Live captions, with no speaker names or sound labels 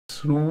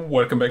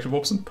welcome back to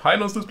Wops and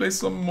Pylos. Let's play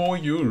some more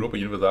Europa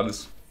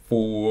Universalis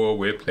 4.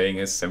 We're playing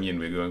as Semien.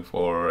 We're going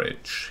for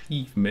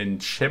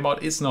achievement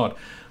Shemot Is Not.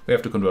 We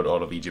have to convert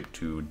all of Egypt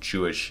to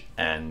Jewish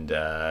and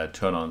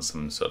turn on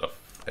some sort of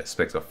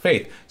aspects of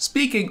faith.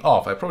 Speaking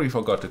of, I probably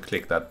forgot to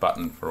click that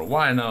button for a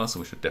while now,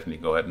 so we should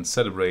definitely go ahead and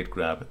celebrate,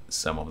 grab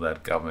some of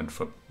that government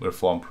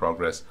reform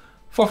progress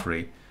for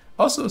free.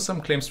 Also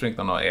some claim strength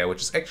on our heir,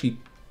 which is actually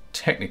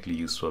technically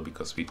useful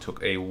because we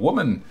took a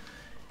woman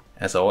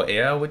as our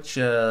heir, which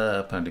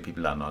apparently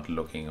people are not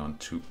looking on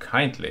too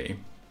kindly,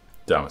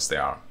 dumb as they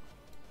are.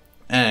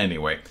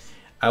 Anyway,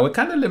 we're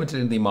kind of limited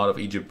in the amount of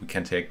Egypt we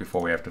can take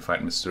before we have to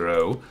fight Mr.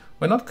 O.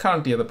 We're not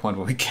currently at the point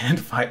where we can't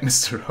fight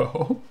Mr.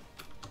 O.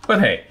 But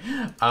hey,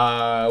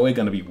 we're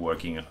going to be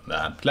working on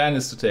that. Plan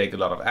is to take a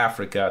lot of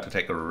Africa, to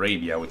take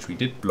Arabia, which we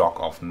did block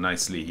off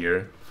nicely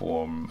here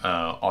for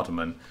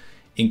Ottoman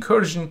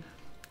incursion.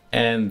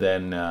 And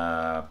then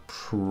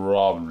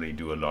probably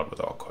do a lot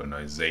with our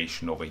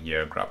colonization over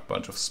here. Grab a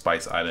bunch of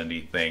Spice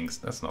Island-y things.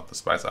 That's not the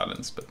Spice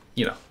Islands, but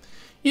you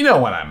know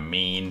what I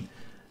mean.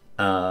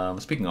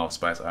 Speaking of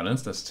Spice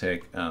Islands, let's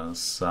take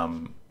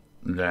some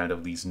land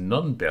of these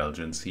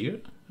non-Belgians here.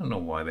 I don't know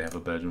why they have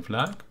a Belgian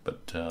flag,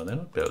 but they're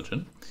not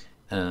Belgian.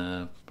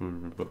 Build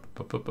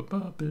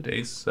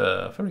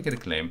a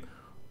fabricated claim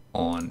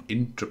on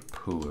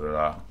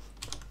Intrapura.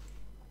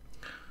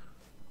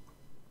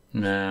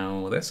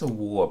 Now, there's a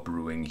war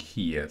brewing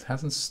here. It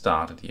hasn't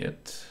started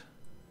yet.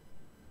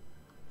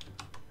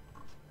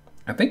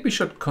 I think we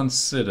should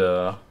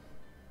consider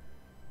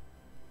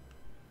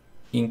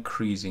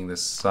increasing the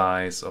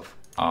size of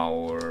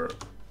our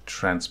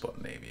transport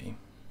navy.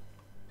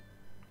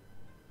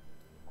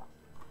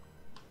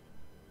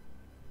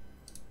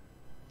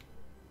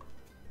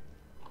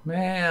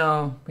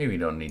 Well, maybe we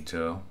don't need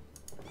to.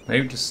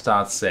 Maybe just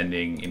start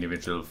sending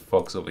individual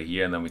folks over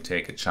here and then we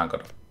take a chunk out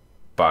of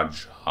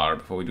Banjar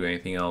before we do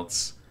anything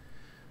else.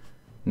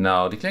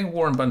 Now, declaring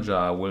war on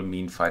Banjar will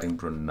mean fighting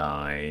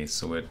Brunei,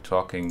 so we're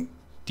talking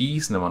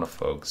decent amount of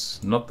folks.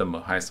 Not the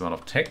highest amount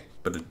of tech,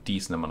 but a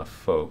decent amount of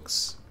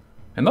folks.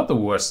 And not the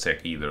worst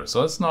tech either,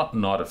 so it's not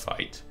a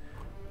fight.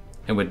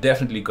 And we're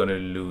definitely going to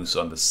lose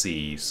on the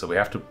sea, so we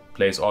have to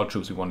place all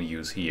troops we want to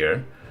use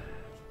here.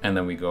 And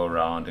then we go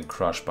around and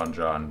crush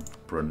Banjar and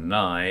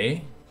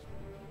Brunei.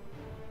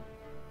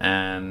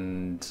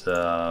 And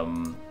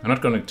I'm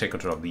not going to take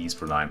control of these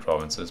Brunei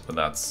provinces, but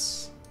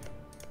that's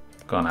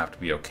gonna have to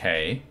be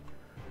okay.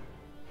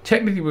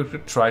 Technically, we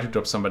could try to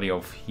drop somebody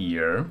off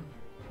here.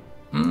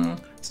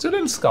 Let's do a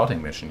little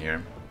scouting mission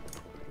here,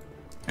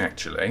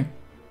 actually,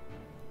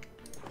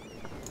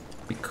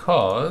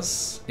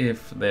 because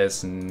if there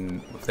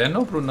are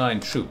no Brunei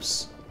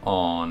troops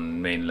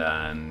on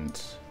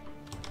mainland,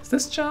 is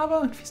this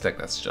Java? It feels like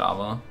that's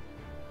Java.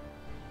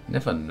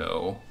 Never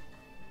know.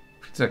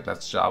 Feels like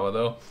that's Java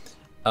though.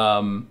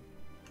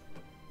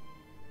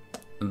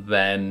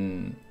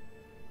 Then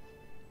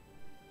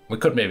we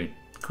could maybe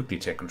quickly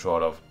take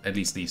control of at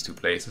least these two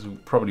places. We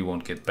probably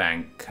won't get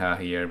Banka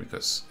here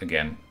because,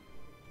 again,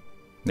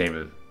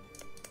 naval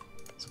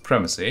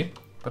supremacy.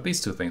 But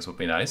these two things would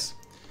be nice.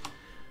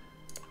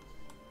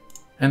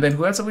 And then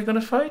who else are we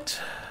gonna fight?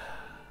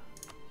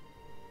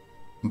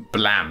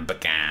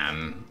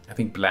 Blambagan. I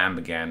think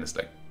Blambagan is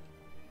like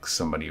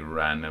somebody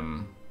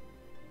random.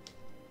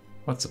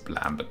 What's a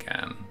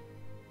Blambagan?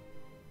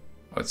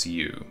 Oh, it's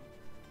you.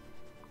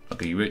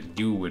 Okay,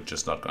 you we're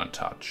just not gonna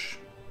touch.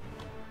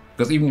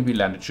 Because even if we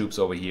landed troops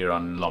over here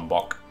on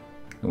Lombok,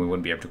 then we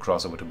wouldn't be able to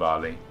cross over to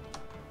Bali.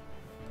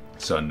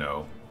 So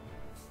no.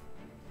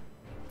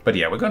 But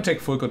yeah, we're gonna take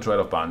full control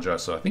of Banjar,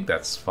 so I think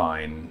that's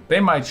fine. They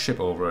might ship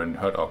over and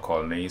hurt our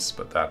colonies,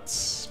 but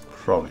that's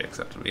probably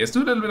acceptable. Let's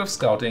do a little bit of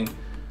scouting,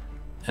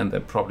 and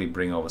then probably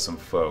bring over some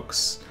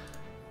folks.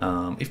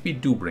 If we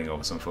do bring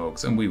over some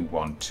folks, and we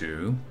want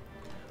to,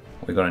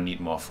 we're gonna need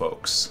more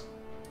folks.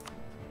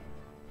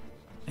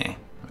 It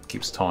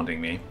keeps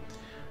taunting me.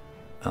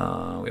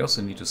 We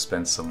also need to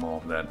spend some more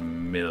of that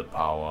mill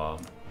power.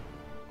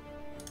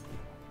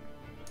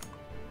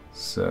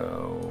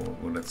 So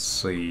let's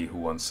see who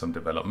wants some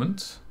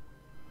development.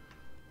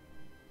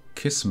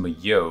 Kiss my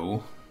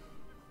yo.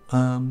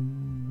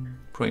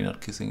 Probably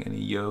not kissing any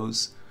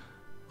yos.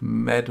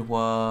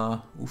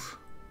 Medwa. Oof.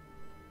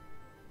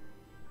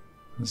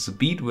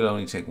 Zabid will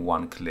only take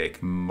one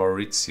click.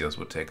 Mauritius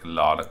will take a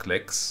lot of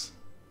clicks.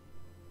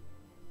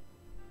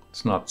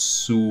 It's not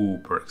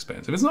super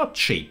expensive. It's not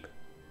cheap.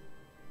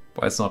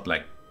 But it's not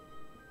like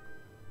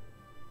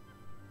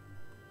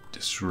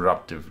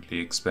disruptively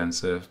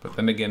expensive. But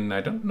then again, I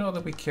don't know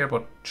that we care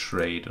about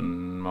trade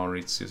on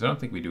Mauritius. I don't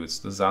think we do. It's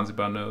the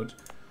Zanzibar node.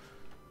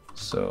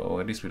 So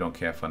at least we don't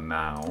care for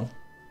now.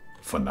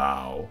 For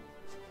now.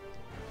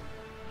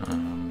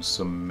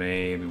 So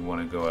maybe we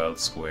want to go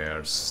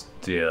elsewhere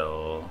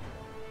still.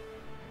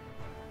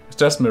 It's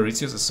just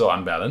Mauritius is so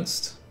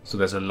unbalanced. So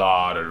there's a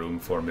lot of room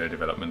for mill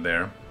development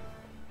there.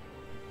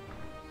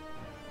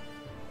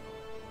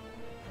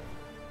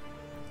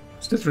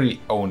 It's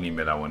literally only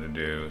mill I want to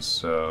do,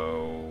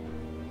 so...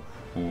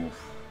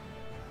 Oof.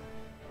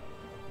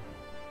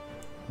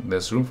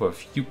 There's room for a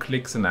few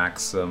clicks in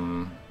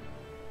Axum.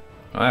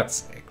 Well,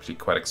 that's actually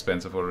quite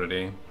expensive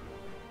already.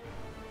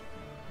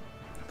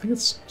 I think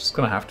it's just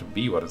gonna have to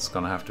be what it's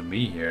gonna have to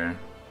be here.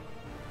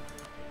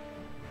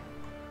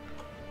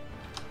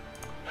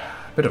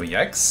 Bit of a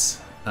yikes.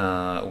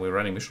 We're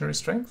running missionary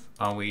strength.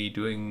 Are we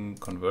doing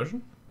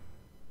conversion?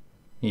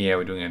 Yeah,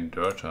 we're doing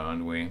endurta,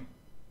 aren't we?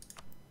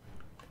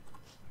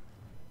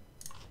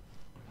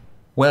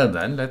 Well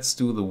then, let's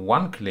do the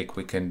one click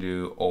we can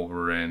do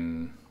over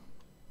in...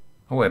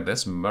 Oh wait,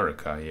 there's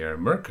America here.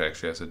 America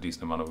actually has a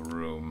decent amount of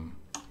room.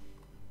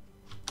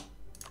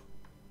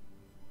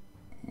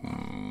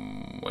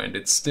 And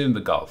it's still in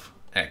the Gulf.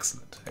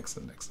 Excellent,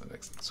 excellent, excellent,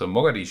 excellent. So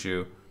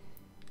Mogadishu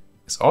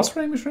is also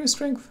running missionary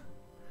strength?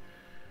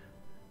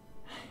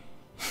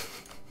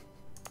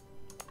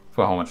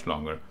 For how much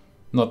longer?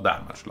 Not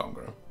that much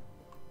longer.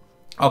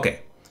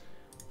 Okay.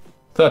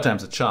 Third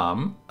time's a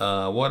charm.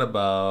 What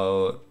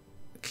about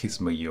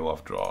Kismayo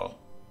after all?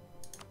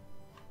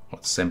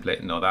 What, same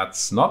place? No,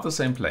 that's not the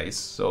same place.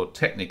 So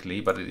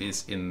technically, but it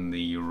is in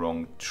the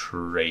wrong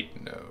trade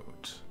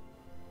node.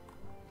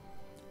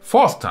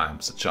 Fourth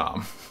time's a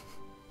charm.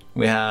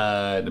 We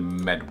had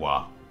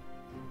Medwa.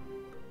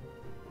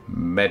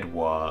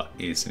 Medwa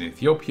is in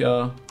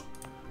Ethiopia.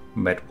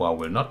 Medwa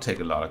will not take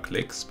a lot of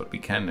clicks, but we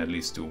can at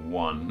least do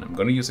one. I'm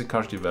going to use a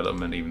card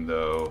development, even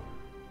though...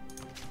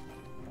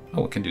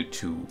 Oh, we can do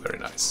two. Very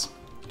nice.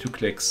 2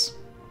 clicks.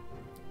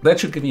 That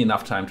should give me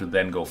enough time to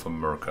then go for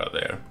Merca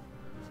there.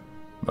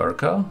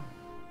 Merca?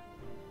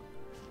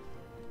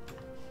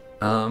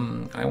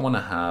 I want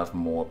to have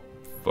more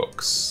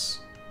books.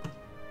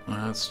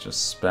 Let's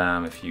just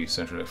spam a few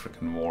Central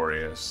African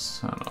warriors.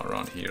 I don't know,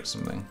 around here or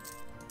something.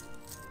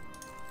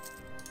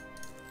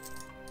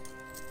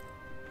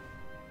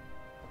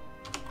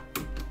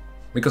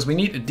 Because we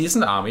need a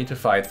decent army to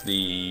fight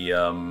the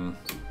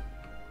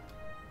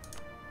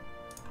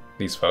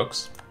these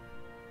folks.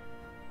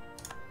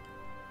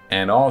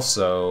 And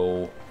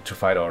also to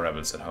fight our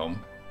rebels at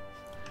home.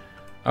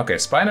 Okay,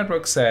 Spy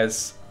Network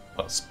says,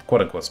 well,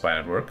 quote-unquote Spy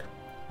Network,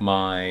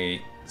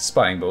 my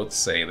spying boats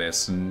say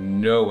there's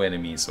no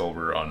enemies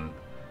over on,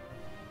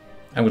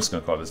 I'm just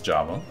gonna call this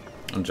Java,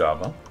 on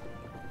Java.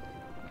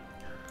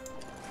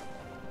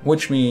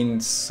 Which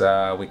means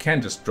we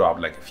can just drop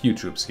like a few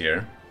troops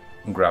here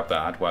and grab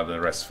that while the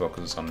rest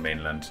focuses on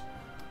mainland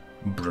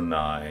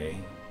Brunei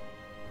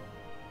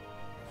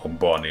or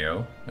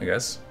Borneo, I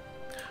guess.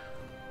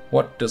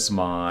 What does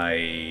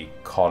my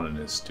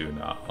colonist do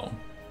now?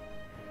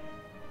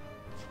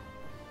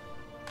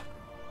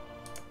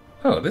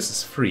 Oh, this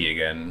is free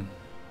again.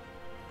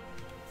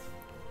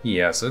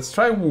 Yeah, so let's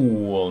try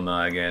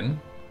Wulna again.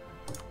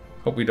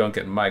 Hope we don't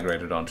get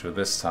migrated onto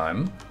this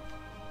time.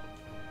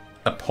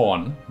 A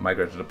pawn,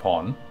 migrated a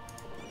pawn.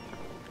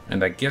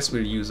 And I guess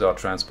we'll use our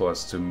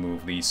transports to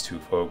move these 2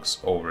 folks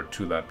over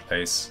to that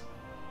place.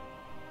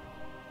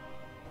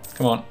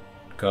 Come on.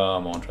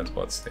 Come on,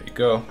 transports. There you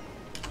go.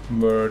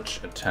 Merge,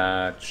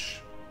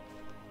 attach.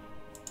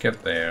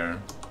 Get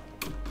there.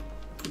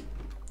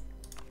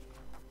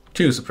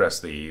 To suppress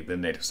the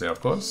natives there,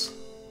 of course.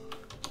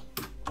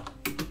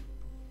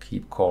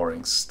 Keep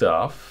coring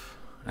stuff.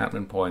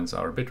 Admin points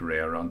are a bit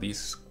rare around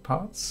these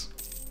parts.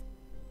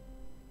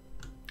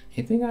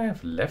 Anything I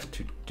have left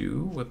to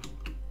do with...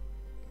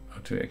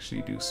 to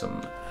actually do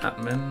some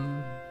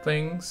admin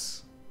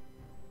things?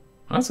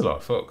 Oh, that's a lot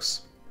of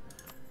folks.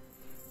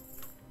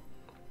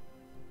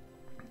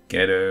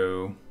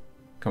 Ghetto.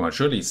 Come on,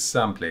 surely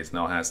some place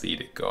now has the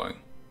edict going.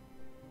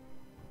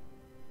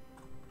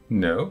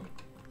 No.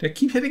 They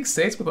keep hitting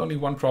states with only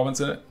 1 province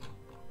in it.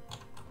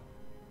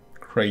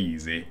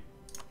 Crazy.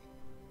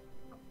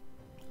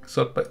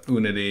 Sort by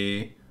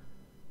unity.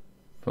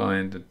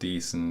 Find a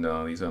decent...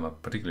 No, these are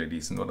not particularly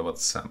decent. What about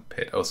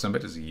Sampit? Oh,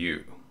 Sampit is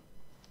you.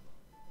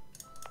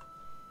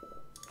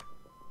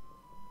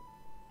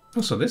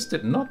 Oh, so this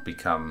did not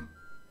become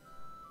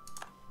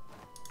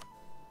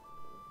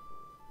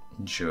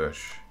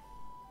Jewish.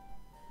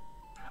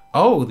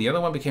 Oh, the other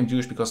one became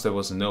Jewish because there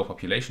was no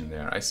population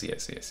there. I see, I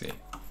see, I see.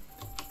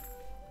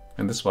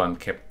 And this one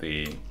kept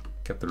the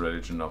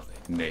religion of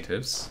the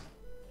natives,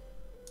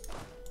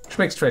 which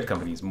makes trade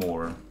companies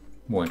more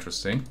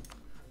interesting,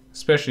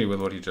 especially with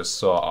what you just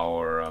saw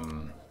our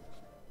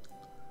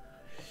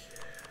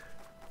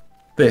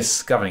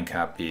this governing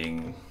cap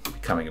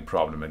becoming a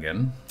problem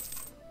again.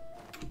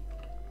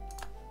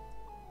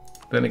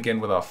 Then again,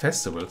 with our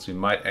festivals, we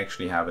might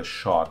actually have a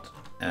shot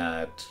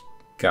at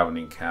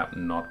governing cap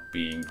not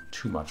being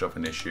too much of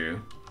an issue.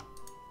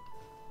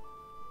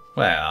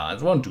 Well,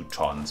 it won't do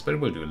tons, but it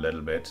will do a little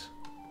bit.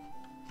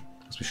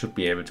 Because we should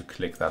be able to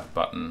click that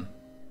button.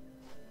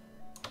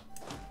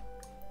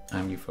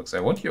 You folks, I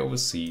want you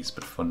overseas,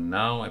 but for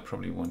now I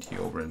probably want you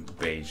over in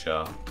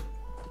Beja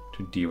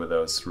to deal with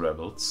those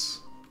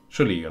rebels.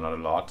 Surely you're not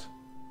a lot.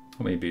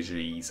 How many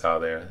Bejis are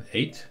there?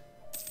 8?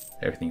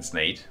 Everything's an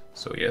 8,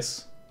 so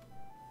yes.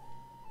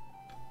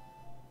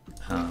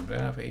 Do I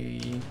have a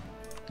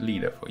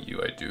leader for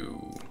you? I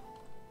do.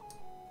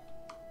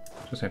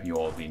 Just have you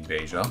all be in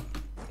Beja.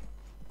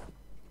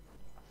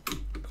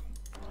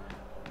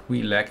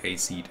 We lack a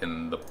seat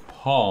in the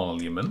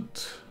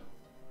parliament.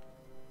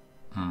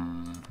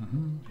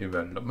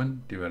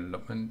 Development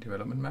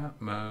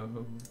map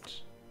mode.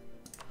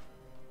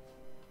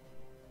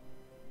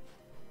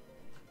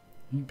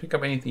 You pick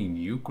up anything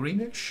new,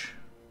 greenish?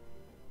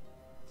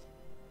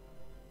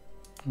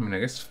 I mean, I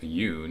guess for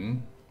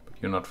you, but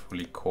you're not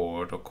fully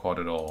cored or caught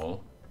at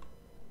all.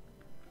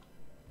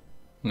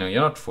 No,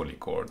 you're not fully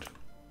cored.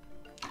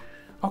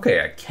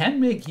 Okay, I can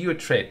make you a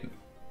trade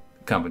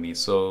company,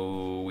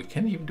 so we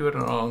can even do it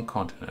on our own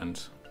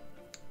continent.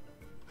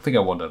 I think I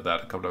wanted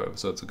that a couple of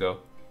episodes ago.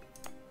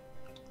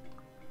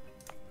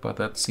 But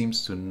that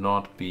seems to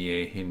not be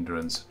a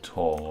hindrance at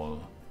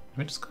all.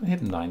 We're just gonna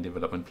hit 9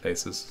 development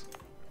places.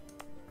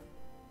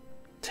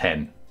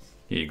 10.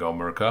 Here you go,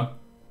 Merca.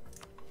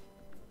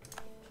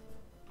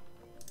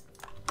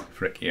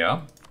 Frick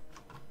yeah.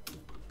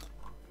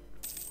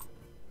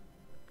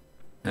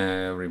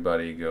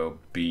 Everybody go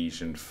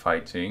beige and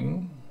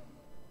fighting.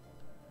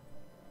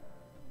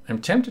 I'm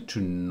tempted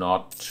to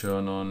not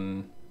turn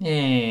on...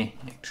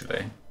 actually.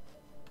 I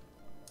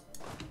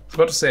was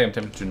about to say I'm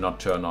tempted to not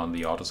turn on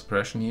the auto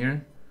suppression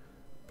here.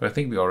 But I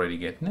think we already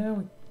get...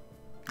 No,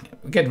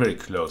 we get very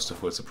close to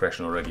full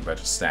suppression already by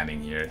just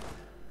standing here.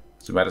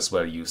 So we might as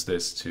well use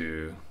this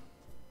to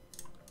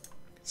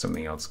get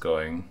something else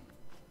going.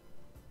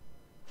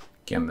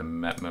 Again, the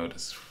map mode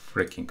is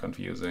freaking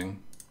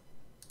confusing.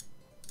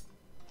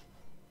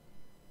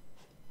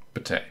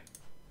 But hey.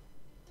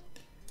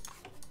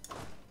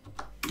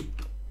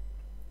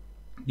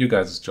 You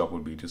guys' job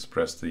would be to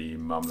suppress the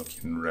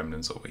Mamlukian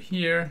remnants over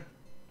here.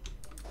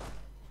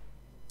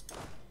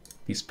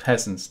 These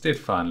peasants did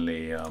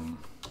finally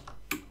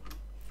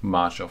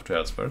march off to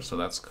elsewhere, so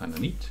that's kind of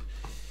neat.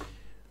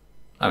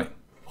 I mean,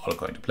 all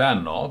according to plan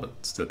and all,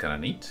 but still kind of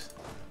neat.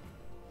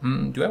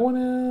 Do I want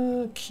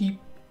to keep...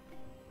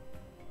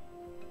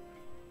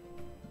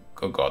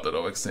 Oh god, that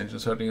overextension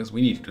is hurting us.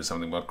 We need to do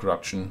something about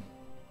corruption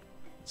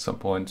at some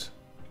point.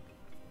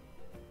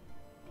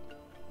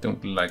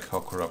 Don't like how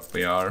corrupt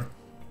we are.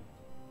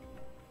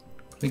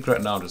 I think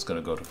right now I'm just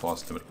going to go to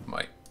force limit with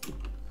my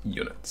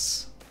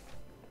units.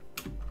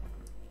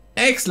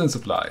 Excellent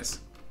supplies.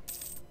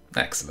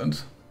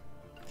 Excellent.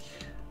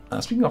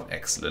 Speaking of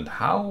excellent,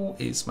 how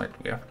is my...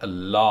 We have a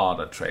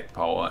lot of trade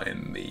power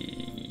in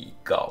the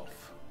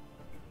Gulf.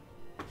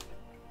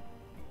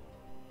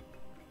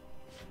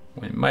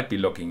 We might be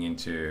looking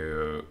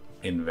into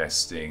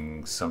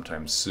investing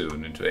sometime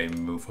soon into a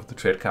move of the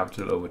trade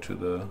capital over to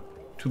the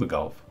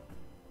Gulf.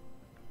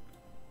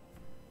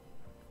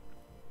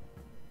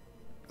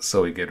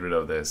 So we get rid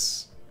of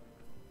this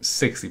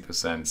 60%,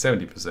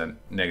 70%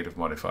 negative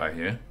modifier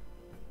here.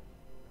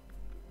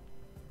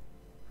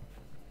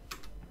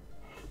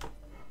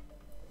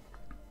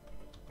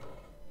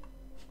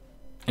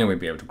 And we'd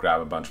be able to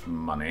grab a bunch of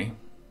money.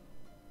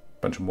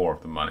 A bunch more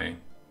of the money.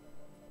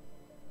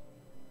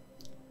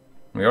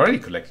 We already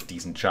collect a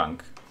decent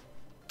chunk.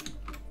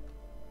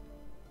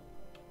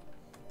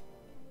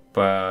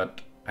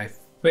 But I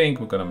think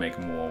we're gonna make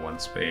more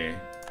once we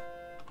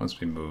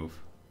move.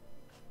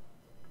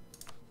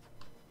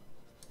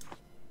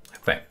 I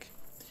think.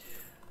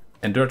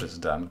 And dirt is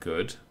done,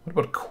 good. What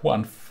about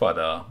Quan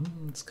Fodder?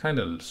 It's kind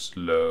of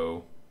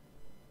slow.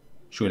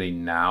 Surely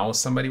now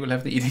somebody will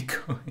have the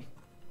edict going.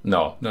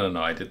 No,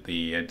 I did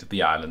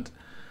the island.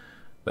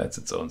 That's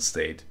its own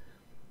state.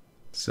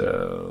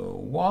 So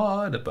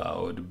what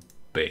about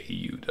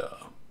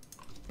Bayuda?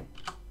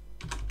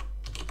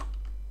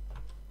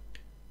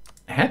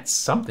 I had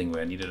something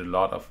where I needed a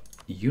lot of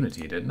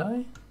unity, didn't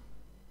I?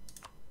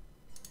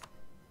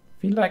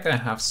 Feel like I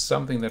have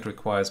something that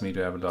requires me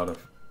to have a lot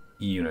of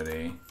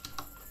unity.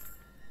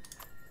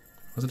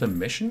 Was it a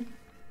mission?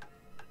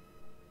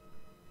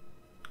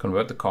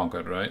 Convert the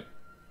conquered, right?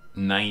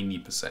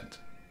 90%.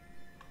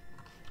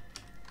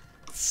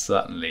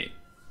 Certainly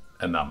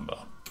a number.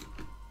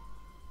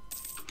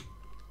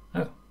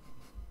 Oh.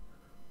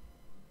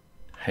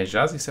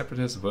 Hijazi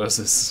separatists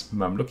versus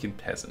Mamlukian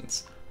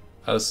peasants.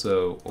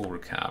 Also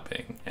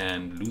overcapping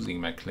and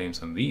losing my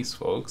claims on these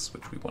folks,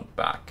 which we want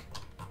back.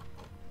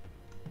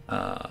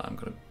 I'm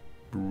gonna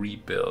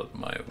rebuild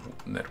my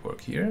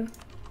network here.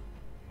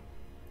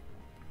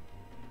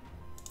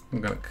 I'm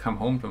gonna come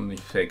home from the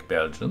fake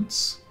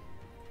Belgians.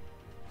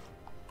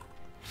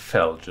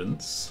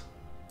 Felgians.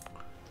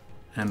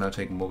 And I'll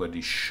take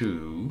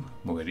Mogadishu,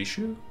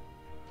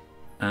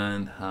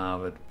 and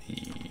have it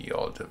be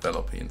all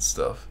developing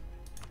stuff.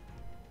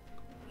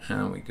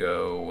 And we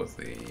go with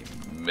the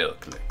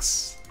milk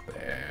licks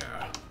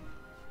there.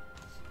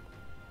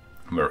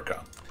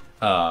 Merca.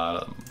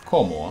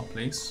 Core more,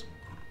 please.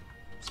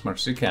 As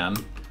much as you can,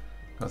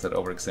 because that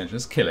overextension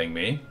is killing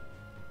me.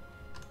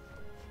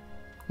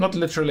 Not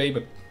literally,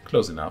 but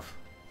close enough.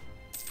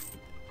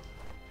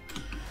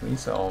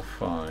 These are all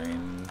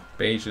fine.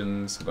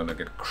 Bayesians are gonna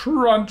get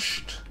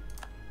crunched.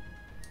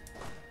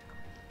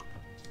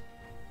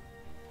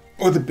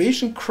 With the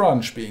Bayesian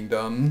crunch being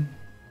done,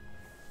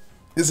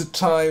 is it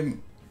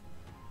time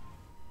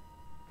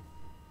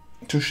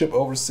to ship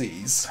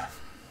overseas?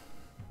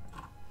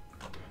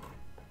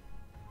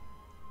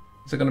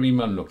 These are going to be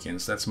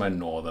Mamlukians. That's my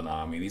northern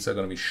army. These are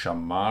going to be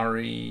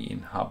Shamari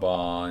in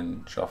Haba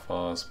and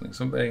Jaffa,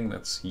 something.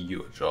 That's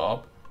your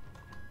job.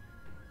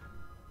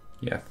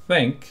 Yeah, I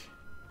think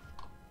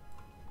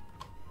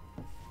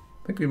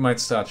we might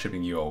start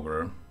shipping you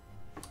over.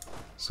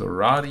 So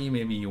Radi,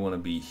 maybe you want to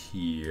be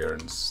here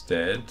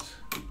instead.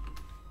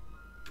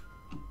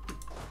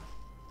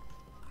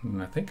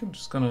 And I think I'm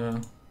just gonna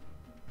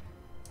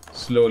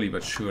slowly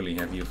but surely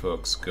have you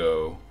folks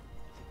go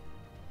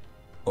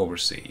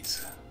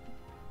overseas.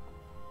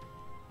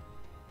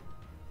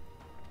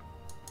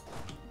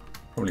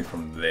 Probably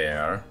from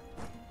there.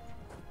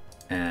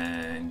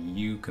 And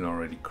you can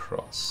already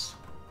cross.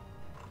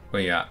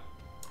 Where you at?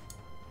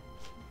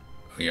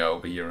 Oh yeah,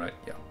 over here, right?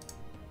 Yeah.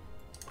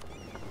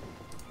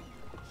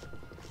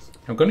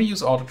 I'm gonna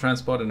use auto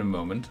transport in a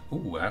moment.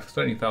 Ooh, I have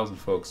 30,000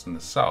 folks in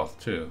the south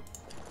too.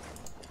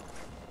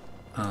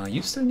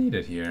 You still need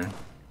it here.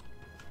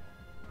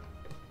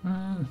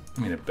 I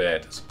mean, a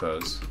bed, I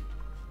suppose.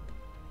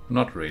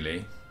 Not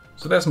really.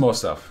 So there's more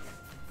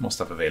stuff. More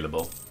stuff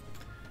available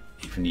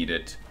if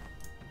needed.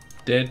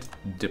 Dead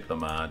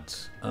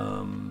diplomat.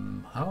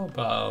 How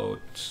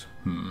about...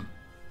 What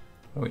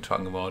are we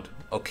talking about?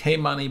 Okay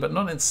money, but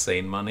not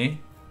insane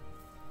money.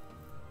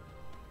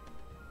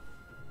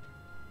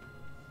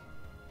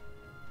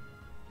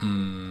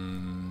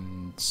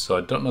 So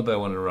I don't know that I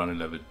want to run a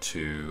level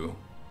 2.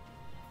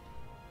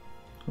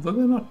 Although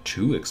they're not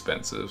too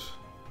expensive.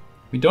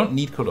 We don't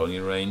need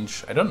colonial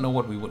range. I don't know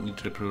what we would need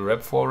to deploy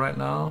rep for right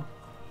now.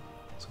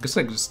 So I guess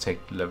I could just take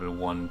level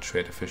 1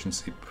 trade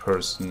efficiency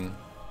person.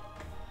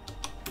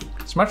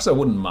 As much as I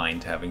wouldn't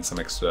mind having some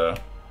extra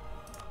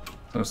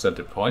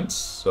incentive points,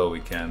 so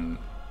we can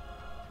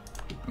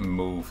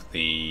move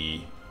the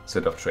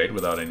set of trade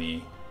without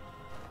any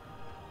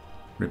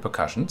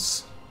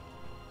repercussions.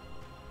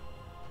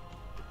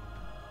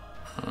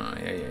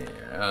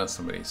 Yeah.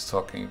 Somebody's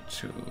talking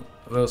to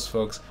those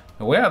folks.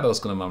 Now, where are those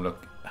gonna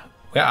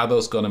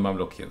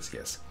Mamlukians?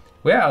 Yes.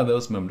 Where are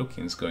those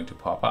Mamlukians going to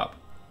pop up?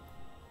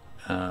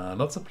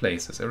 Lots of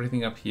places.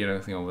 Everything up here,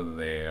 everything over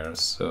there.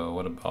 So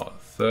what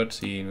about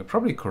 13? We're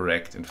probably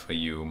correct in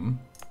Fayum.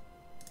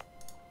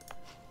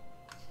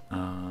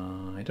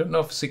 I don't know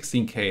if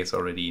 16k is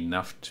already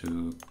enough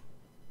to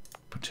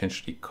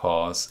potentially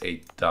cause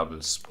a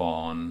double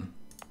spawn.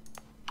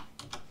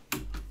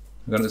 I'm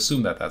going to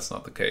assume that that's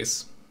not the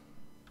case.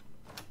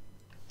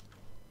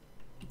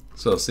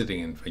 So sitting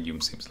in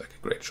Fayum seems like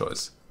a great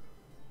choice.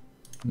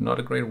 Not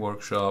a great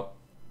workshop.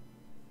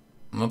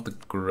 Not the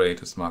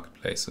greatest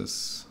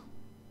marketplaces.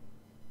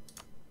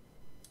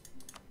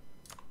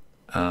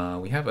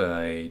 We have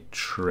a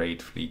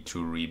trade fleet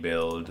to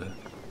rebuild. I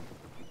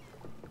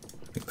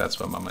think that's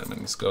where my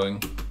money is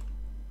going.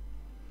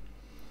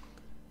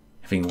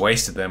 Having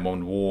wasted them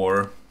on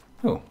war.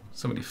 Oh,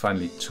 somebody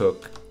finally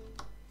took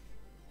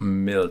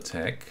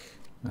Miltech.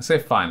 I say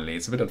finally,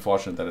 it's a bit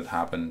unfortunate that it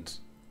happened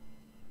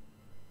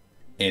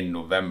in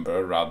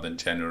November rather than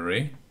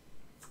January.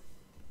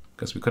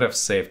 Because we could have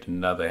saved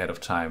another ahead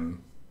of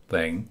time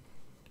thing.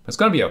 But it's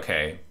gonna be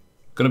okay.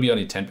 Gonna be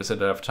only 10%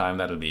 ahead of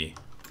time, it'll be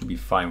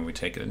fine when we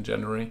take it in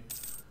January.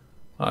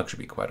 I'll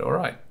actually be quite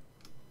alright.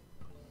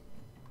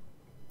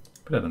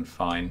 Better than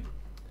fine.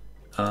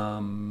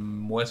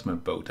 Where's my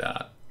boat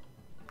at?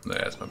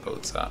 There's my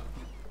boat's at.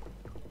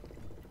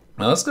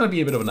 Now that's gonna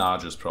be a bit of an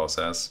arduous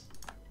process.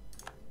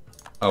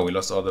 Oh, we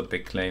lost all the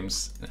big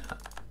claims.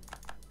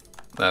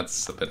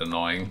 That's a bit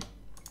annoying.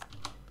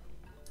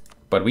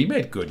 But we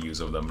made good use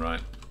of them,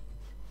 right?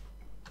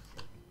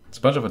 It's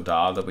a bunch of a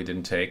Adal that we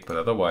didn't take, but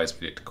otherwise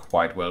we did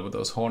quite well with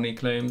those horny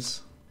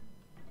claims.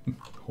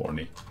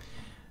 Horny.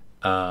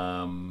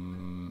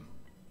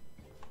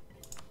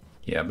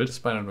 Yeah, build a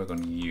spy network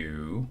on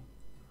you.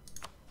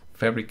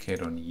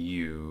 Fabricate on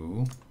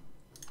you.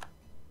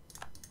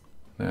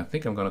 And I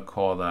think I'm gonna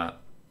call that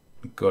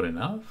good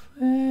enough.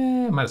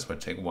 Might as well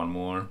take one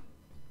more.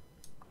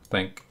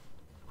 I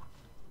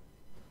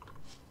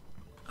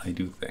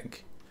do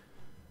think.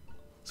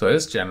 So it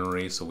is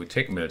January, so we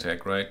take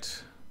Militech,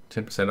 right?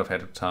 10%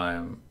 ahead of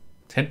time.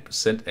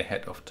 10%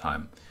 ahead of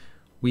time.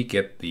 We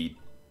get the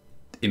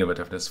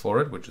innovativeness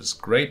for it, which is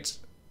great.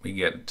 We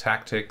get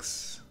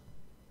tactics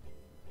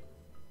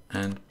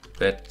and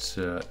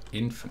better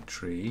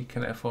infantry.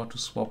 Can I afford to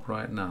swap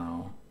right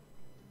now?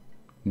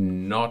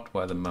 Not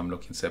while the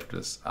Mamlukian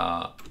Scepters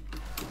are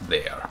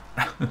there.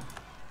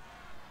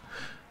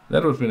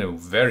 That would have been a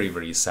very,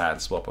 very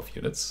sad swap of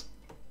units.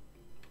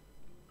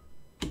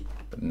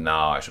 But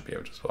now I should be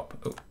able to swap.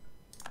 Oh,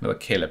 another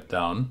Caleb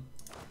down.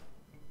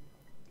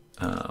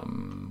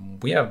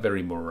 We are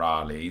very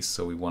morale,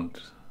 so we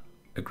want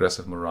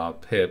aggressive morale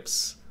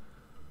pips.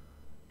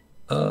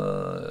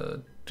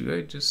 Do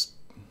I just...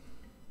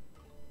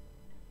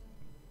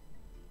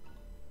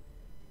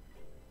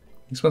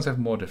 These ones have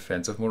more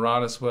defensive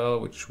morale as well,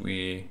 which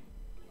we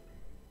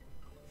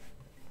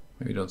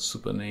maybe don't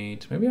super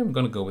need. Maybe I'm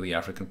gonna go with the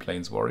African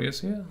Plains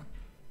Warriors here.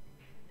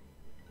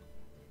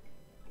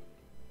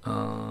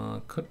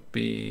 Could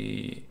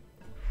be...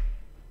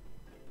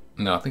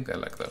 No, I think I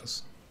like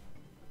those.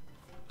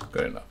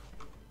 Good enough.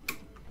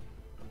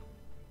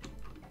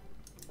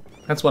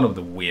 That's one of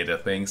the weirder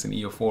things in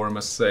EU4, I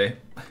must say.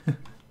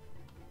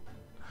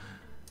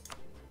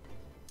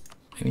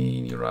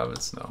 Any new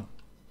rivals? No.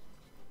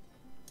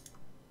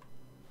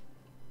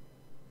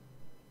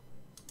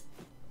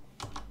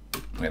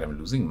 Wait, I'm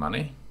losing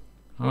money?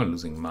 How am I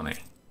losing money?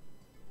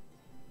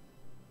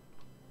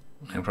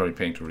 I'm probably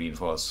paying to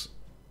reinforce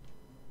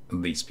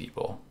these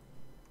people.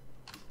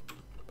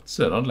 But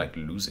still, not like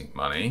losing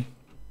money.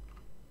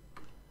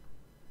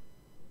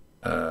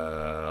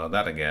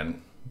 That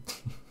again.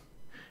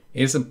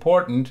 It's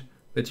important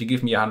that you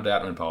give me 100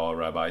 admin power,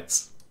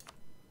 Rabbites.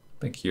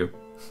 Thank you.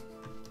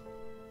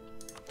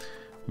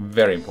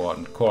 Very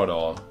important. Core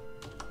all.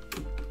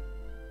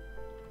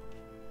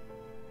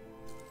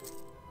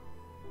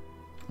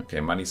 Okay,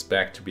 money's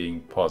back to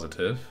being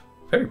positive.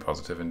 Very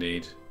positive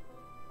indeed.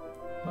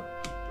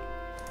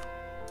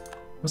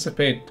 Must have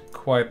paid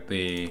quite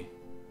the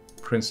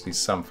princely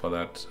sum for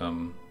that.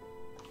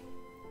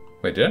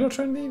 Wait, did I not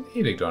turn the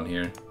edict on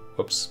here?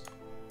 Whoops.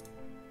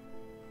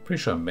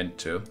 Pretty sure I meant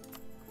to.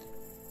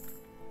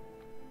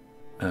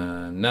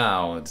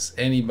 Now, does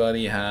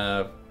anybody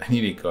have an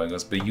edict going?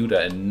 Was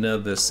Bermuda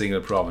another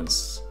single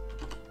province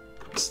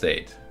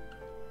state?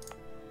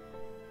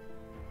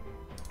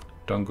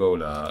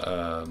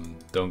 Dongola.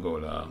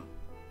 Dongola.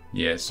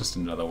 Yeah, it's just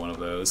another one of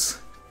those.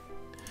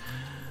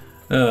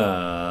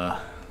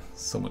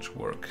 So much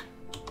work.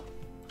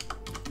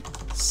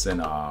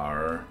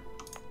 Senar.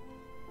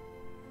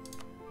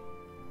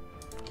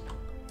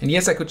 And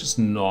yes, I could just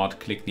not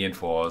click the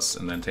enforce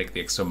and then take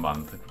the extra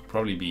month. It would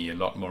probably be a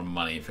lot more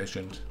money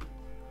efficient.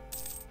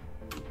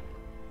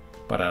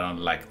 But I don't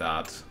like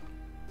that.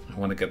 I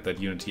want to get that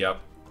unity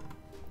up.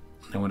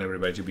 I want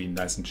everybody to be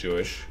nice and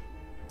Jewish.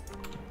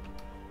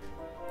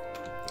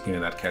 Give me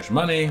that cash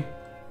money.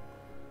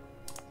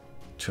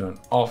 Turn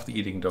off the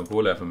eating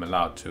Dongola if I'm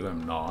allowed to.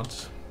 I'm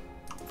not.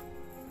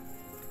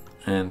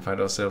 And find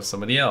ourselves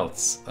somebody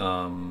else.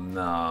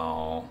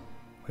 Now...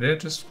 Where did I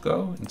just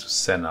go? Into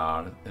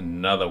Senar,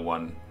 another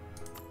one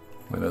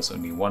where there's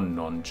only one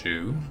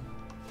non-Jew.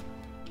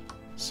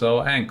 So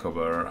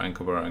Ankober,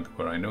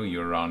 I know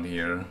you're around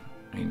here.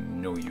 I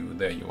know you,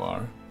 there you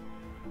are.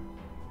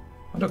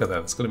 Oh, look at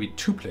that, it's gonna be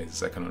 2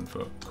 places I can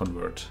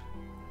convert.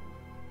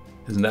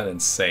 Isn't that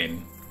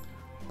insane?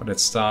 But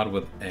let's start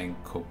with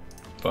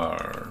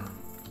Ankober.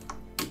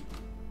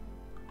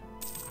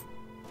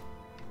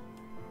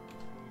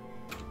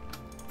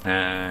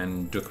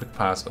 And do a quick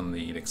pass on the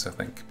edicts, I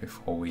think,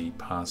 before we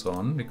pass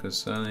on,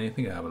 because I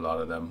think I have a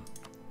lot of them.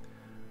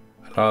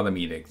 A lot of them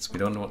edicts. We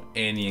don't want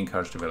any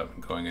encouraged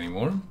development going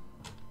anymore.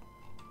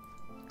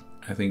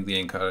 I think the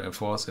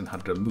enforce in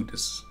Hadramut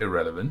is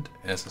irrelevant,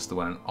 as is the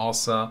one in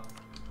Ossa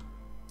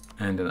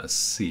and in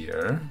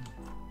Asir.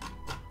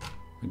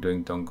 We're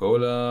doing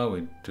Dongola,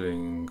 we're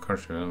doing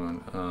encouraged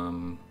development.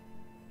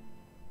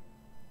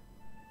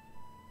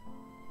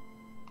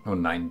 Oh,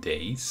 9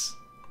 days.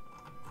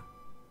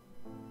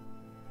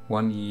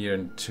 1 year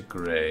in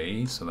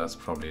Tigray, so that's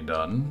probably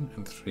done.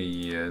 In 3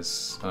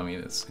 years, I mean,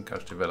 it's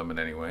encouraged development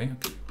anyway.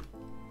 Okay.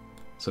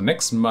 So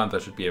next month I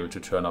should be able to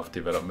turn off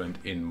development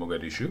in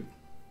Mogadishu.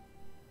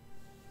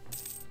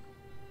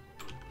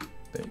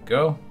 There you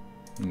go.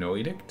 No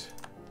edict.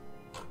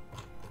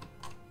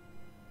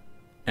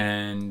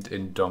 And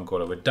in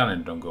Dongola, we're done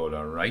in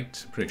Dongola,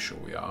 right? Pretty sure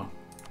we are.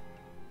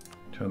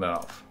 Turn that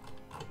off.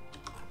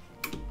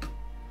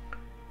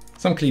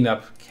 Some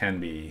cleanup can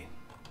be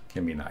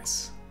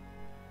nice.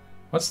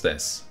 What's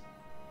this?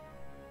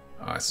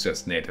 Oh, it's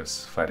just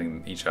natives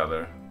fighting each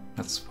other.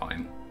 That's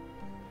fine.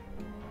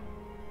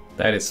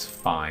 That is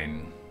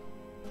fine.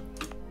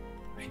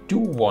 I do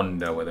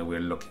wonder whether we're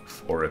looking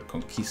for a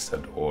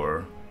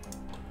conquistador.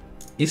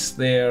 Is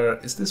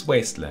this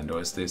wasteland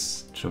or is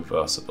this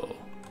traversable?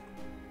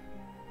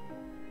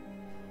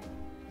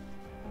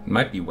 It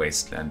might be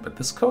wasteland, but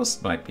this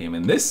coast might be. I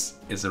mean, this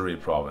is a real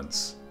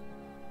province.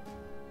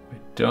 I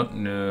don't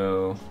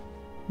know.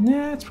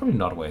 Nah, it's probably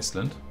not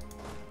wasteland.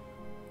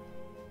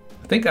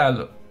 I think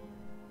I'll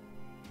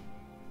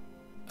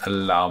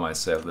allow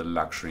myself the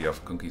luxury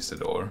of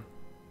Conquistador.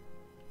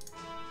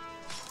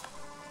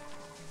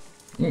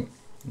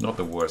 Not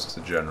the worst as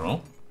a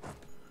general.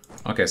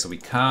 Okay, so we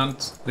can't...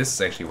 This is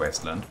actually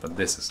wasteland, but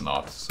this is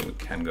not, so we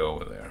can go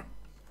over there.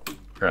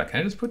 Alright, can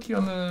I just put you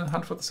on the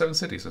hunt for the 7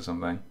 cities or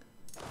something?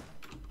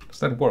 Does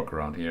that work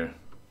around here?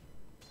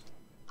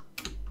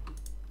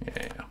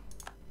 Yeah,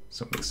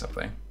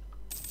 something.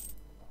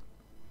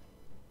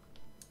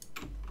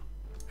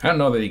 I don't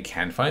know that you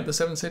can find the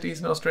 7 cities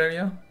in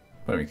Australia,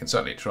 but we can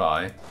certainly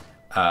try.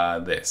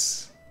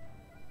 This.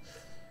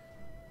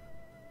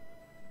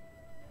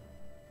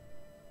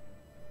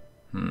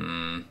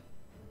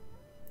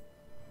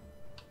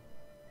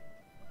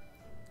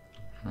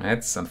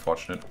 That's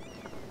unfortunate.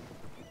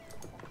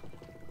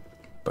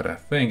 But I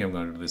think I'm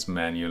going to do this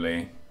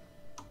manually.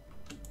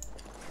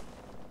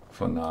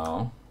 For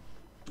now.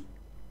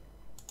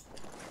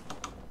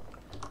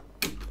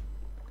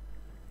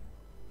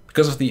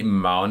 Because of the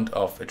amount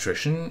of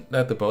attrition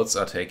that the boats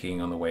are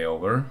taking on the way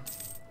over,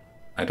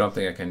 I don't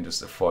think I can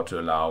just afford to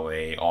allow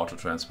a auto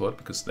transport,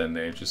 because then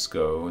they just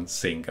go and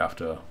sink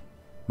after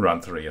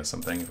run 3 or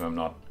something if I'm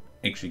not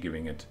actually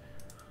giving it,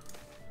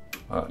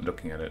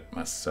 looking at it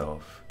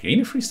myself.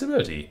 Gain free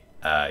stability.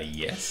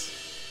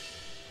 Yes.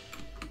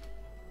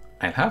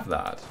 I have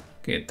that.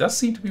 Okay, it does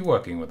seem to be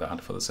working with the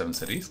Hunt for the 7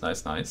 Cities.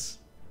 Nice, nice.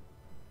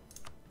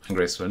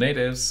 Ungraceful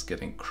natives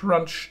getting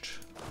crunched.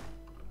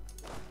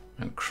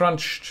 And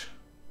crunched.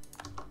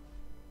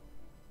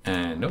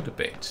 And no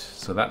debate.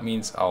 So that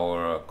means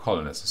our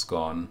colonist is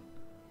gone.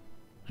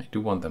 I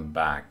do want them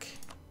back.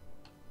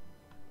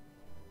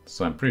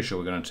 So I'm pretty sure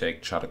we're going to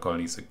take charter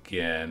colonies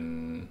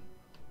again.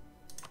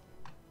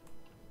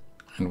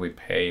 And we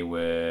pay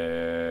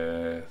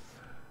with...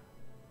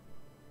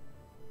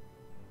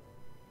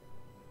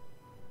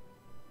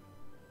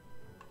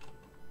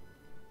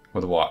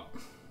 With what?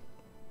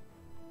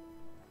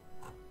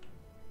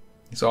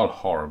 It's all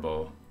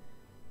horrible.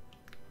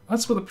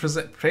 What's with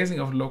the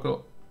praising of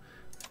local...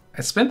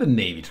 I spent the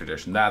Navy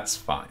tradition, that's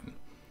fine.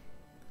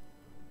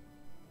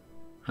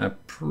 I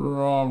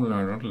probably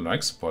don't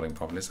like supporting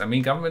populists. I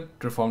mean, government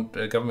reform,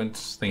 government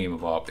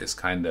thingy-mabob is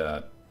kind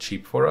of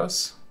cheap for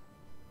us.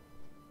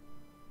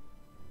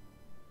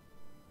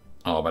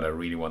 Oh, but I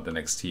really want the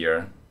next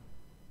tier.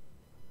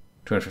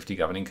 250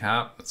 governing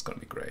cap, that's gonna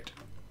be great.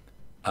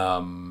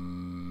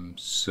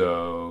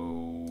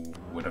 So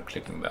we're not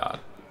clicking that.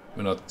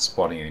 We're not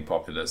spotting any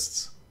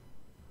populists.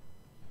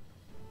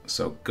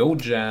 So go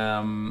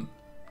jam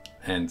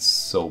and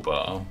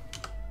sober.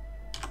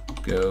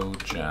 Go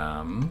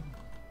jam.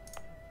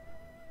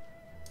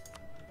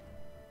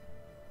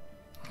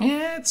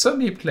 Yeah, it's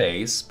certainly a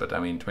place, but I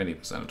mean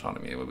 20%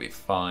 autonomy will be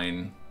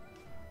fine.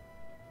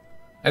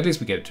 At least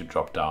we get it to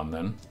drop down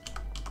then.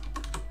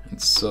 And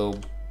so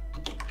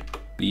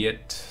be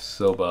it.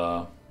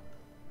 Sober.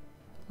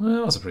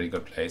 Well, it was a pretty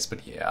good place,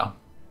 but yeah.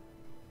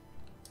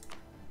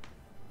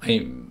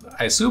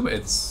 I assume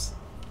it's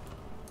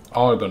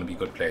all going to be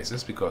good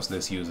places, because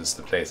this uses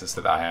the places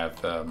that I have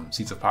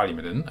seats of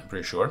parliament in, I'm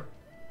pretty sure.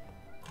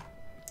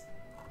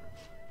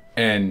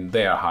 And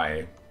they are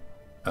high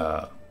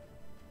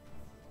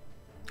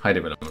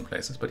development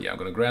places. But yeah, I'm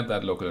going to grant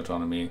that local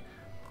autonomy.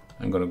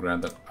 I'm going to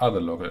grant that other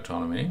local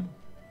autonomy.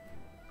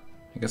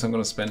 I guess I'm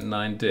going to spend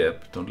 9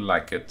 dip. Don't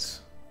like it.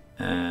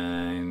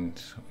 And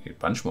we need a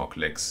bunch more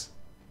clicks.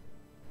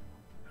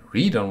 I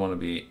really don't want to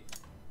be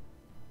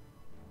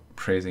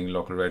praising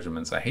local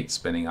regiments. I hate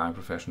spending high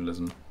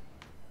professionalism.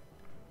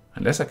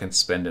 Unless I can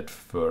spend it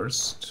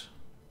first.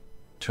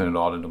 Turn it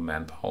all into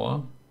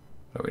manpower.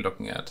 What are we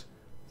looking at?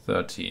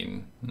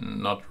 13.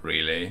 Not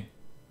really.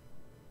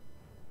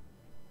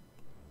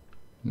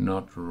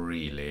 Not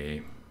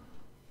really.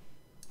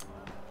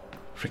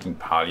 Freaking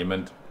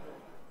parliament.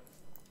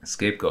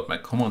 Scapegoat, my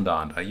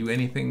commandant. Are you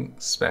anything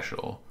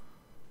special?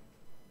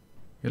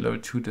 You're level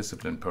 2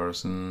 disciplined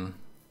person.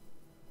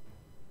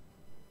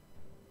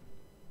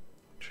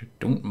 Which I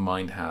don't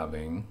mind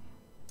having.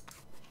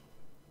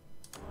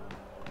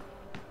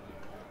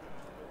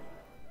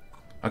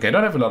 Okay, I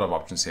don't have a lot of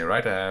options here,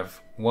 right? I have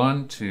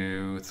 1,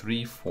 2,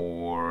 3,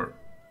 4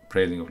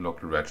 praising of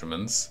local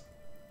regiments.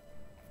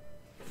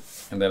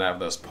 And then I have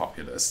those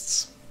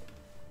populists.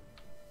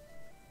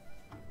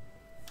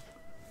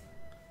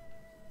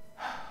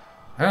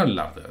 I don't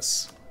love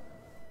this.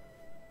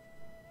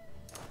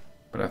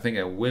 But I think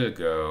I will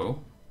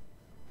go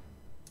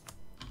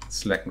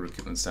slacken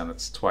recruitment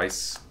standards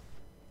twice.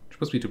 It's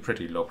supposed to be too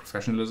pretty low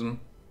professionalism.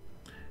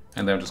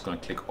 And then I'm just going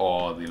to click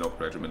all the local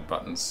regiment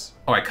buttons.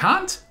 Oh, I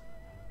can't?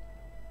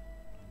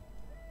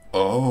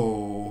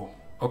 Oh,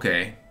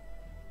 okay.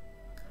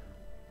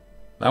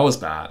 That was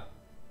bad.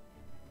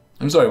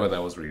 I'm sorry, but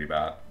that was really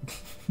bad.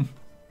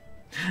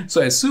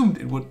 So I assumed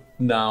it would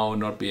now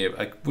not be able,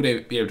 I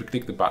would be able to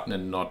click the button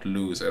and not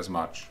lose as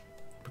much,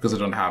 because I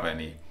don't have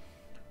any.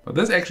 But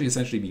this actually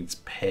essentially means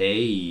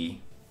pay,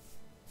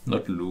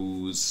 not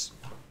lose.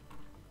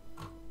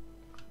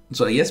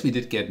 So yes, we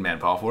did get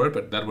manpower for it,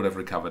 but that would have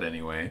recovered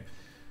anyway.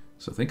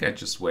 So I think I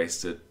just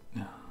wasted,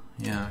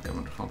 yeah,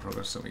 government reform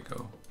progress, there we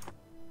go.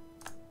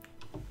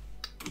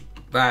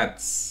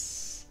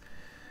 That's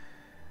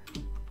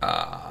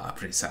a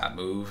pretty sad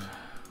move,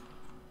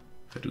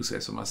 if I do say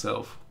so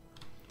myself.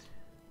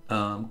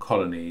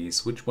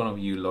 Colonies. Which one of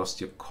you lost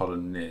your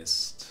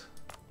colonist?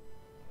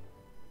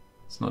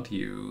 It's not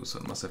you, so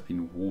it must have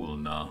been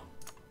Woolner.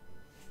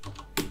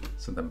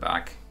 Send them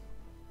back.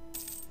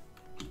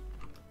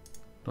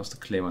 Lost a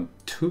claim on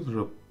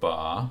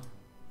Turuba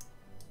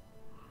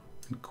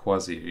and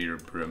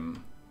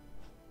Quasi-Irbrim.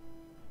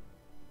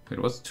 Wait,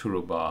 what's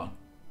Turuba?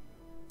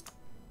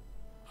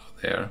 Oh,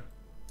 there.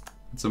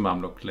 It's a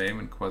Mamluk claim,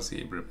 and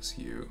Quasi-Irbrim is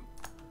you.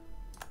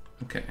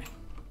 Okay.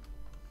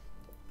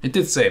 It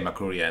did say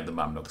Makuria and the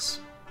Mamluks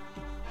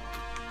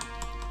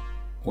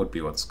would be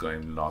what's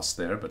going lost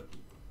there, but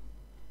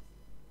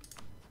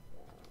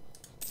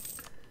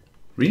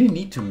really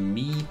need to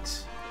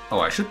meet. Oh,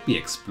 I should be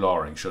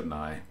exploring, shouldn't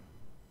I?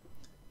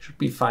 Should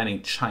be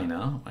finding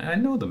China. I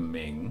know the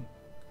Ming.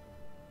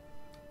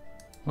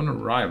 I want to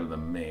rival the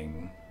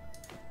Ming.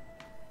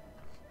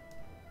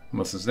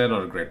 Is that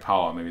not a great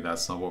power? Maybe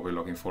that's not what we're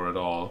looking for at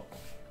all.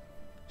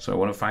 So I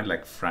want to find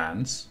like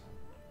France.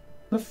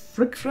 The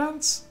frick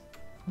France?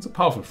 It's a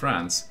powerful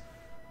France.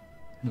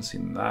 I haven't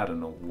seen that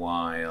in a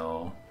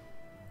while.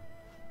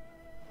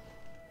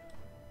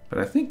 But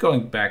I think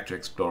going back to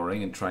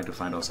exploring and trying to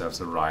find ourselves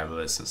a rival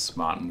is a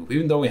smart move.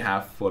 Even though we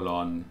have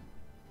full-on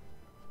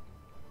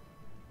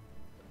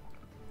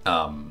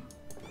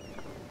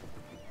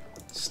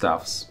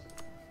stuffs.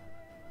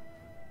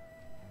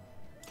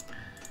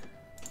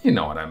 You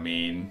know what I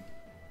mean.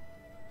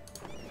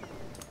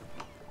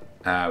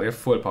 We have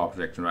full power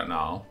projection right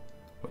now.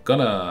 We're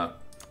gonna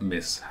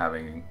miss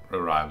having a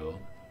rival.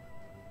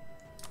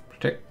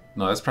 Protect.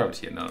 No, that's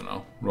privateer.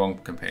 No. Wrong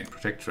campaign.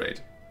 Protect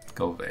trade.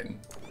 Gulvain.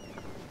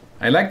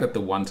 I like that the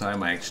one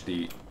time I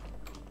actually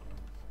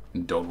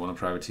don't want a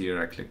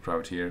privateer, I click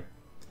privateer.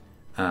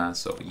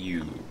 So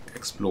you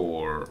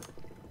explore.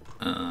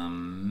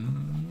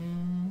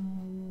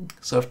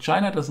 So if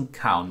China doesn't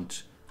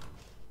count,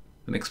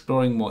 then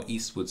exploring more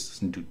eastwards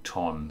doesn't do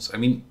tons. I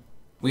mean,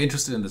 we're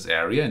interested in this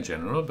area in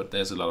general, but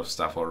there's a lot of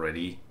stuff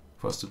already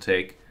for us to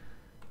take.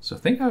 So I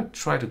think I'll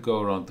try to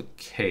go around the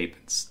Cape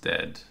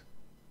instead.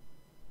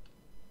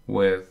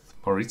 With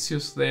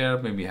Mauritius there,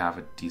 maybe have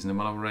a decent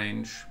amount of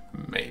range.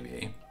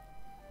 Maybe.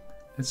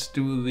 Let's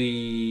do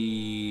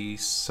the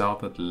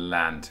South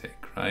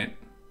Atlantic, right?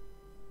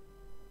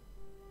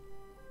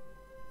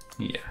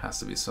 Yeah, has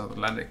to be South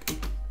Atlantic.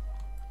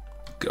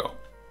 Go.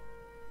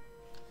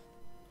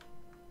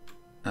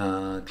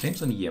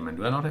 Claims on Yemen.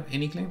 Do I not have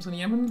any claims on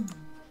Yemen?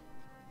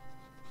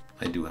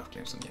 I do have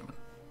claims on Yemen.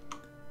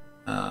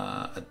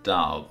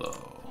 Adal,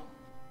 though.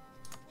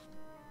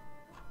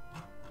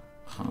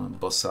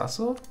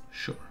 Bosaso?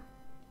 Sure.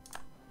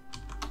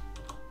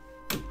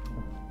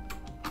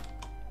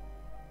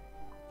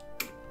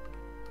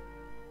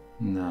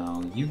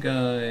 Now, you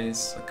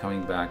guys are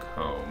coming back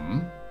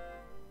home.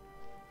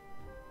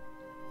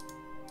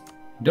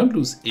 Don't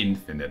lose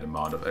infinite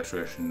amount of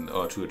attrition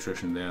or to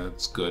attrition there.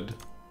 That's good.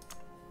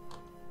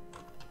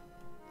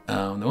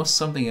 There was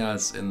something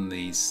else in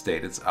the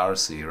state. It's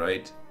RC,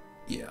 right?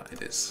 Yeah,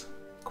 it is.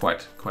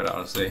 Quite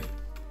RC.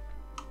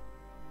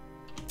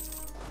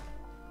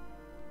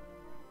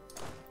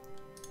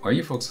 While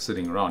you folks are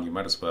sitting around, you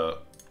might as well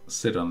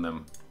sit on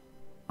them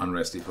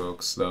unresty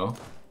folks, though.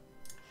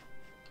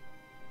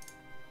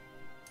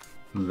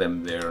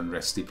 Them there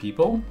unresty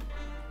people.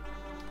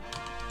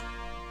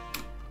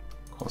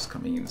 Cost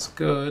coming in is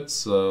good,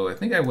 so I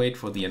think I wait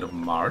for the end of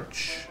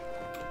March.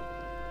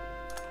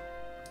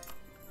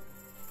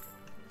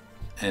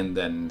 And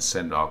then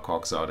send our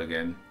cogs out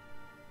again.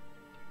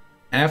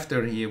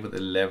 After here with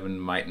 11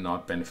 might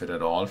not benefit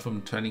at all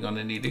from turning on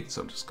an edict,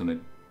 so I'm just gonna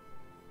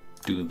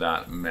do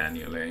that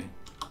manually.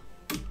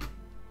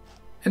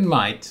 It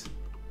might.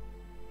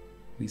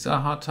 These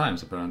are hard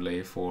times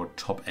apparently for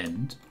top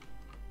end.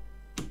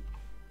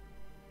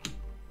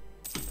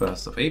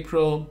 1st of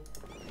April.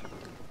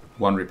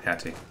 1 repair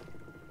tick.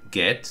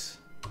 Get.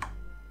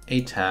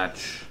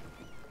 Attach.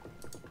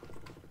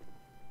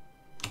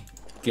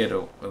 Get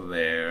over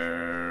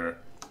there.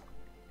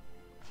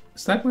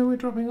 Is that where we're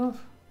dropping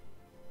off?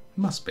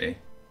 Must be.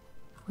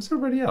 Where's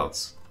everybody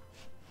else?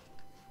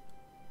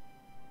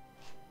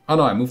 Oh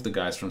no, I moved the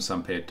guys from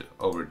Sampit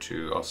over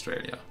to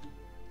Australia.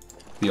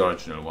 The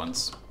original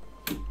ones.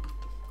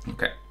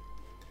 Okay.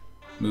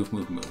 Move.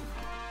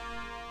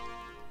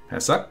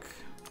 Hesak.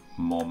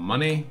 More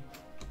money.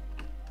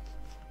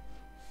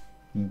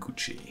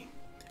 Gucci.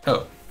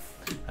 Oh.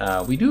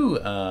 We do,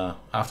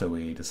 after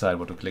we decide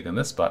what to click on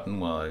this button,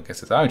 well, I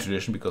guess it's our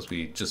tradition because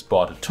we just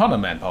bought a ton of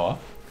manpower.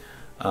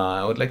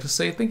 I would like to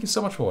say thank you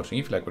so much for watching.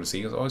 If you like what you're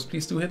seeing, as always,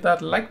 please do hit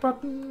that like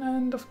button.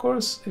 And of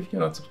course, if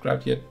you're not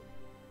subscribed yet,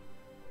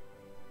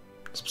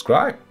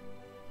 subscribe.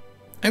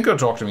 And go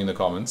talk to me in the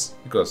comments,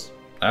 because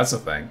that's a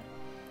thing.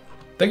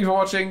 Thank you for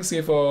watching. See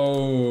you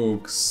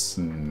folks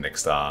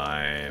next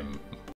time.